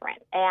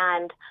different.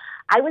 And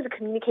I was a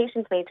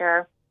communications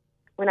major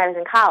when I was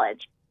in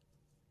college,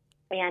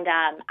 and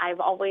I've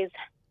always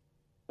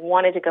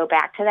wanted to go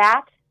back to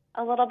that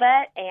a little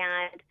bit.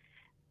 And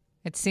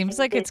It seems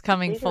like it's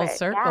coming full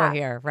circle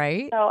here,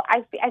 right? So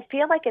I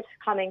feel like it's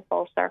coming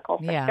full circle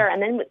for Yeah. sure.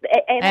 And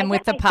then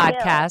with the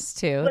podcast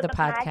too, with the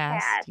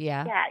podcast.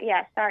 Yeah.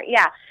 Sorry.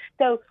 Yeah.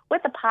 So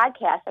with the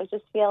podcast, I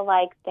just feel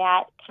like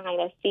that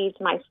kind of feeds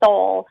my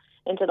soul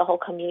into the whole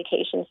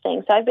communications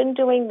thing. So I've been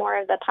doing more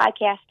of the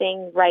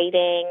podcasting,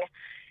 writing,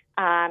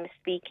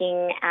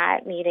 speaking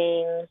at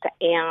meetings,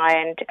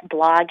 and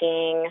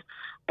blogging.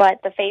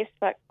 But the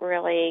Facebook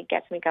really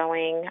gets me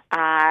going.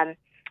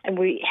 And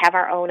we have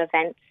our own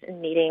events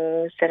and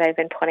meetings that I've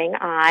been putting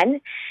on.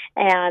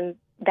 And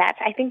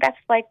I think that's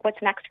like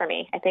what's next for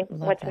me. I think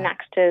what's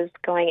next is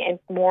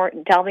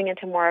delving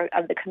into more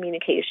of the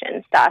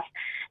communication stuff,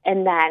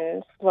 and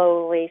then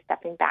slowly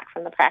stepping back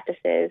from the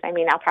practices. I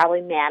mean, I'll probably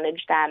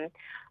manage them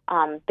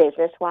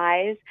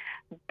business-wise,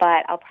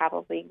 but I'll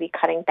probably be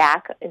cutting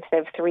back instead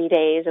of 3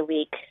 days a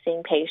week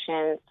seeing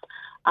patients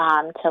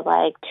to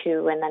like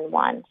 2 and then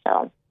 1.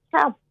 So,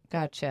 yeah.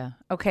 Gotcha.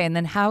 Okay. And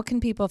then how can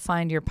people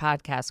find your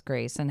podcast,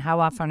 Grace? And how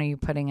often are you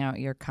putting out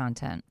your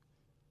content?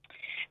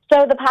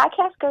 So the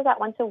podcast goes out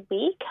once a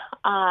week.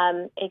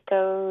 It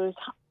goes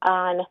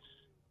on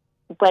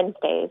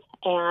Wednesdays,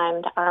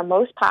 and our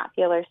most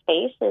popular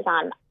space is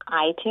on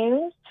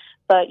iTunes,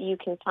 but you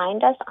can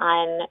find us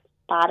on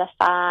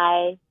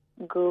Spotify,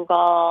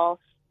 Google.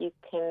 You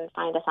can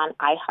find us on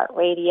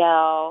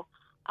iHeartRadio.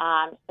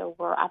 So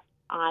we're up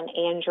on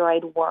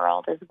Android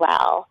World as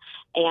well.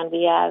 And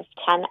we have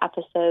 10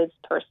 episodes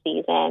per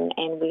season,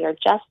 and we are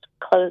just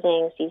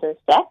closing season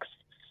 6.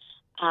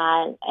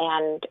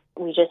 And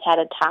we just had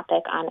a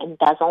topic on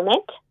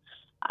embezzlement,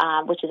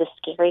 which is a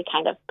scary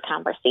kind of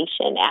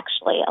conversation,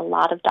 actually. A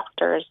lot of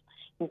doctors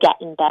get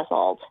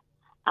embezzled.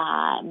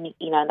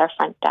 Their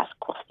front desk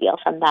will steal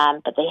from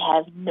them, but they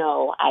have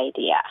no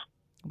idea.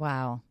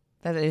 Wow.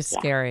 That is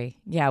scary.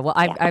 Yeah. Well,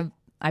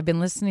 I've been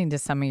listening to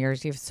some of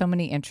yours. You have so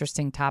many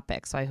interesting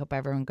topics. So I hope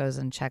everyone goes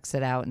and checks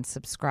it out and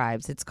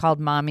subscribes. It's called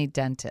Mommy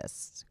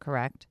Dentist,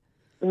 correct?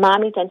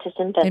 Mommy Dentist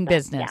in Business. In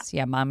business.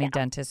 Yeah. Mommy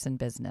Dentist in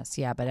Business.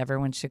 Yeah. But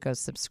everyone should go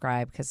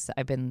subscribe because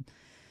I've been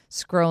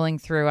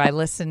scrolling through. I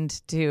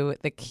listened to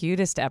the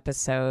cutest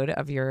episode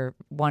of your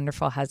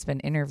wonderful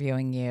husband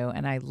interviewing you,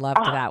 and I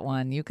loved that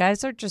one. You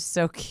guys are just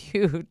so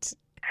cute.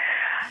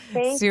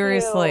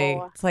 Seriously.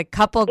 You. It's like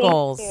couple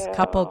goals.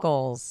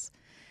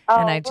 Oh,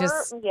 and I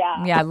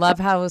I love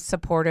how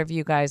supportive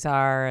you guys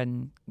are,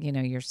 and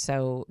you're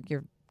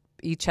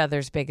each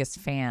other's biggest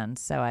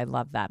fans. So I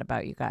love that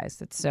about you guys.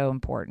 It's so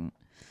important.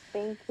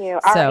 Thank you.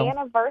 Our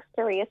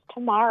anniversary is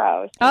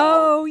tomorrow.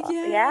 So,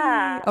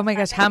 yeah. Oh my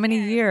gosh, how many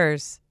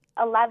years?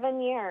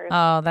 11 years.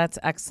 Oh, that's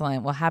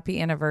excellent. Well, happy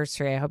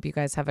anniversary. I hope you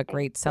guys have a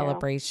great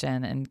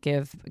celebration, and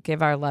give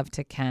our love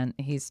to Kent.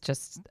 He's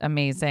just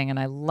amazing, and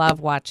I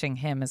love watching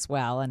him as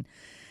well. And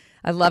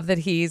I love that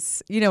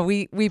he's,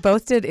 we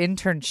both did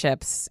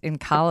internships in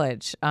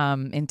college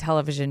in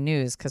television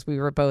news because we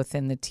were both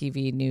in the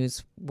TV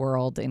news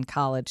world in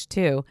college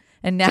too.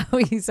 And now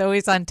he's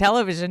always on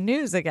television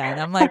news again.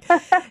 I'm like,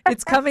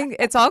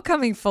 it's all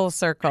coming full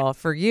circle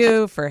for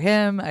you, for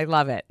him. I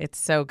love it. It's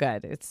so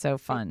good. It's so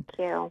fun.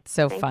 Thank you.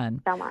 So Thank fun.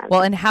 you so much.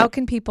 Well, and how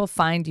can people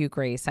find you,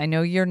 Grace? I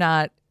know you're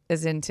not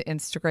as into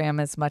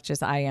Instagram as much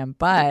as I am,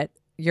 but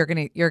you're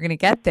gonna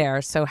get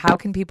there. So how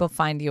can people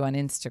find you on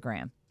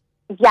Instagram?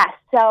 Yes.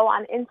 So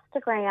on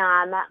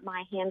Instagram,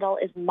 my handle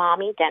is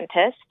Mommy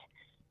Dentist,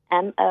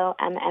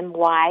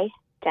 MOMMY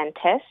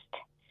Dentist.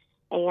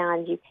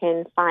 And you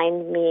can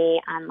find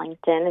me on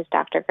LinkedIn as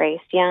Dr. Grace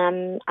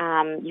Yum.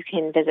 You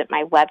can visit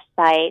my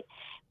website.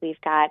 We've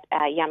got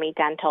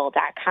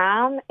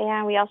yummydental.com.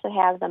 And we also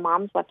have the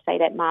mom's website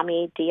at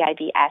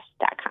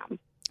mommydibs.com.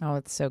 Oh,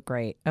 it's so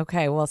great.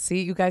 Okay. Well,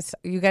 see, you guys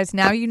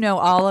now you know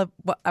all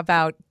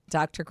about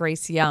Dr.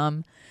 Grace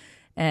Yum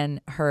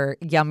and her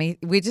yummy.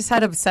 We just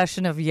had a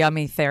session of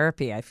yummy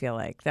therapy, I feel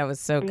like. That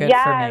was so good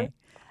for me.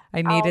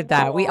 I needed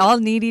that. We all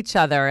need each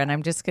other, and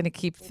I'm just going to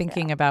keep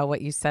thinking about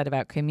what you said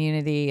about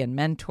community and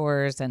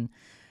mentors and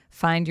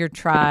find your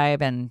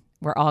tribe, and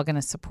we're all going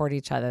to support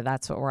each other.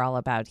 That's what we're all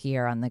about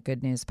here on the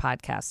Good News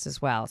Podcast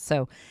as well.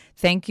 So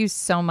thank you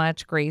so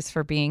much, Grace,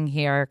 for being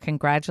here.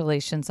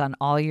 Congratulations on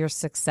all your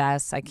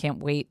success. I can't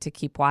wait to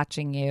keep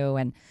watching you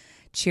and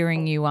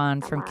cheering you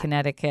on from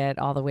Connecticut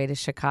all the way to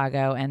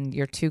Chicago. And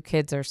your two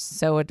kids are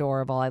so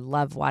adorable. I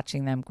love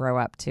watching them grow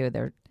up, too.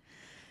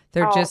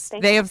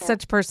 They have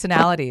such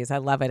personalities. I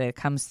love it. It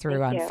comes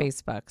through on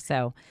Facebook.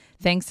 So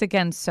thanks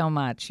again so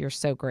much. You're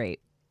so great.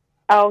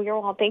 Oh, you're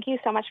welcome. Thank you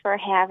so much for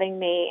having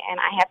me. And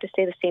I have to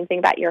say the same thing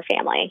about your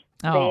family.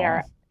 Oh. They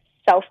are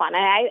so fun.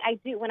 And I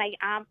do, when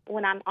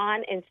I'm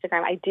on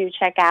Instagram, I do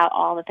check out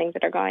all the things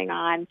that are going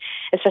on,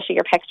 especially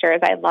your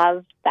pictures. I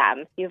love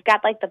them. You've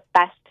got like the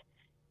best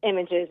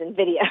images and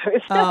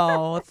videos.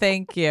 Oh,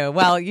 thank you.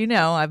 Well,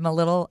 I'm a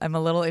little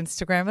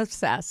Instagram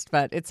obsessed,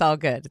 but it's all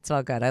good. It's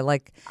all good.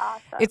 Awesome.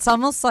 It's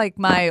almost like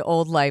my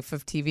old life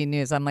of TV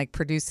news. I'm like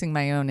producing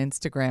my own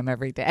Instagram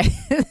every day.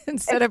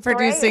 Instead of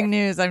producing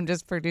news, I'm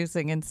just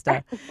producing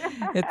Insta.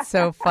 It's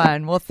so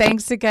fun. Well,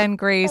 thanks again,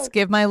 Grace.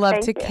 Give my love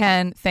to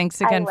Ken. Thanks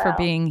again for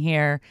being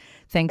here.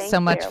 Thanks so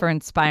much for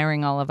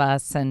inspiring all of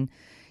us and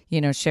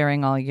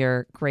sharing all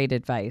your great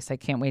advice. I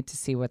can't wait to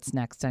see what's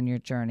next on your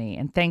journey.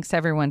 And thanks,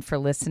 everyone, for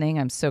listening.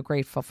 I'm so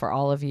grateful for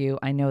all of you.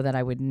 I know that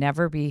I would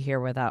never be here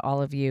without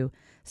all of you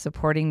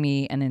supporting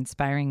me and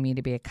inspiring me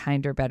to be a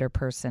kinder, better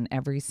person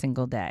every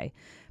single day.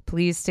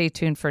 Please stay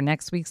tuned for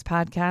next week's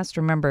podcast.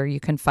 Remember,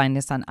 you can find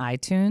us on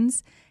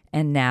iTunes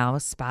and now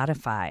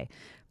Spotify.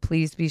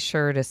 Please be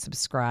sure to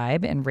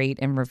subscribe and rate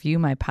and review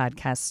my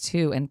podcast,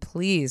 too. And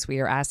please, we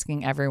are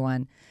asking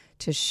everyone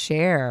to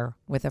share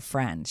with a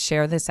friend.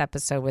 Share this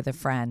episode with a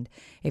friend.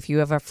 If you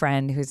have a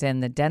friend who's in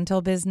the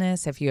dental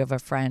business, if you have a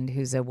friend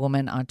who's a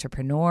woman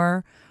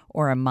entrepreneur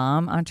or a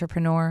mom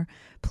entrepreneur,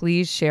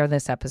 please share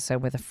this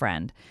episode with a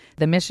friend.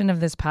 The mission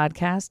of this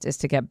podcast is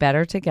to get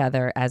better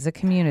together as a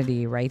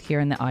community right here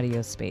in the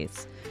audio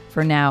space.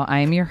 For now,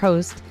 I am your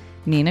host,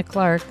 Nina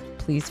Clark.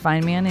 Please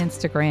find me on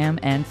Instagram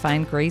and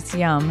find Grace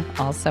Yum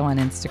also on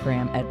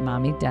Instagram at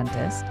Mommy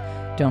Dentist.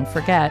 Don't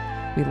forget,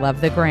 we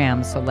love the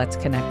gram, so let's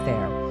connect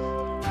there.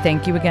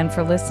 Thank you again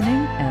for listening,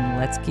 and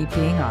let's keep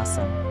being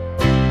awesome.